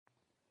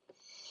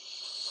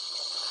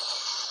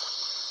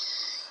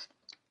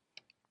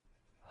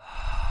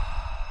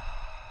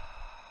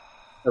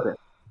Okay.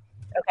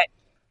 Okay.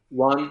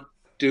 1,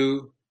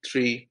 2,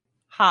 3.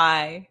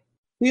 Hi.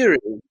 Theory.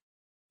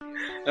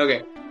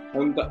 Okay.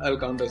 I'll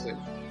count us in.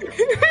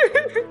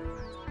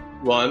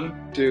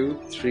 1, 2,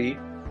 3.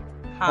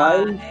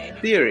 Hi.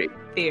 Theory.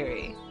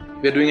 Theory.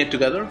 We're doing it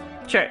together?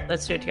 Sure,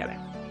 let's do it together.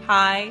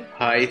 Hi.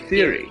 Hi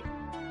theory.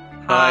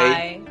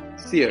 Hi.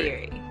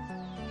 Theory.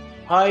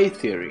 Hi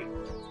theory.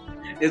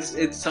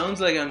 It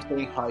sounds like I'm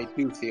saying hi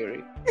to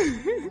theory.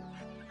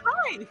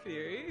 Hi,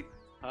 Theory.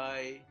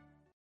 Hi.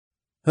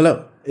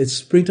 Hello, it's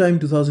springtime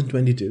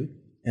 2022,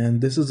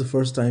 and this is the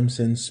first time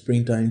since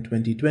springtime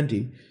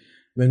 2020,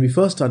 when we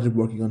first started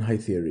working on High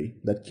Theory,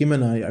 that Kim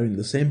and I are in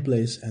the same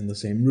place and the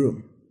same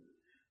room.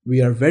 We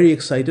are very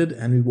excited,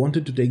 and we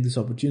wanted to take this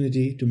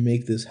opportunity to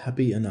make this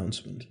happy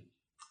announcement.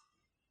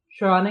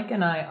 Sharonik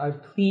and I are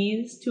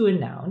pleased to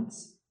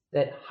announce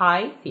that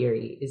High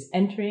Theory is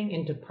entering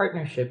into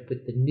partnership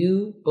with the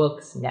New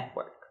Books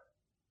Network.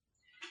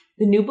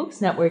 The New Books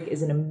Network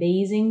is an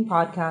amazing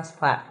podcast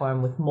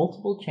platform with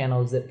multiple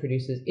channels that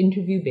produces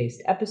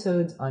interview-based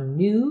episodes on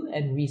new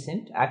and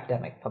recent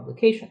academic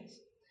publications.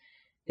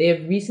 They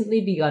have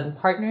recently begun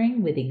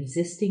partnering with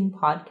existing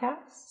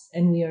podcasts,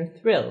 and we are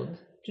thrilled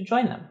to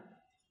join them.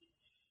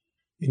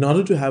 In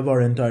order to have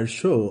our entire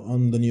show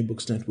on the New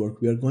Books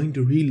Network, we are going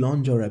to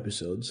relaunch our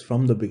episodes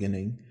from the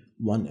beginning,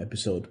 one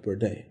episode per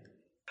day.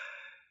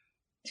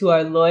 To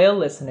our loyal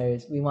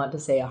listeners, we want to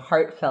say a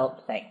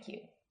heartfelt thank you.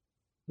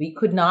 We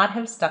could not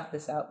have stuck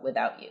this out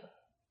without you.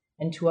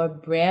 And to our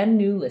brand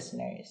new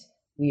listeners,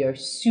 we are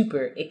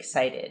super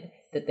excited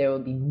that there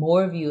will be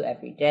more of you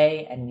every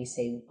day, and we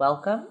say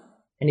welcome.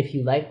 And if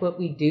you like what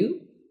we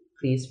do,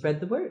 please spread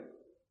the word.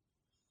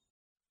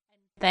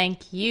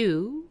 Thank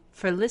you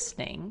for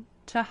listening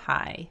to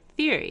High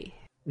Theory.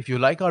 If you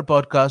like our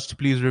podcast,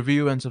 please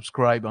review and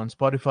subscribe on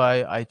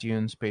Spotify,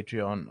 iTunes,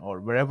 Patreon, or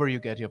wherever you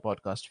get your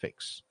podcast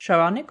fix.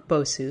 Sharonik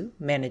Bosu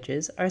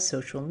manages our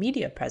social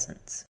media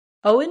presence.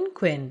 Owen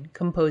Quinn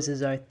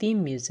composes our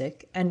theme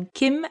music, and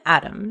Kim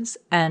Adams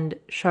and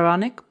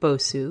Sharonik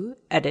Bosu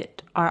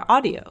edit our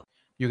audio.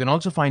 You can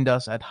also find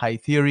us at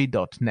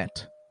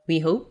hightheory.net. we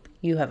hope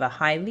you have a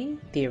highly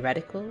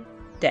theoretical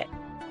day.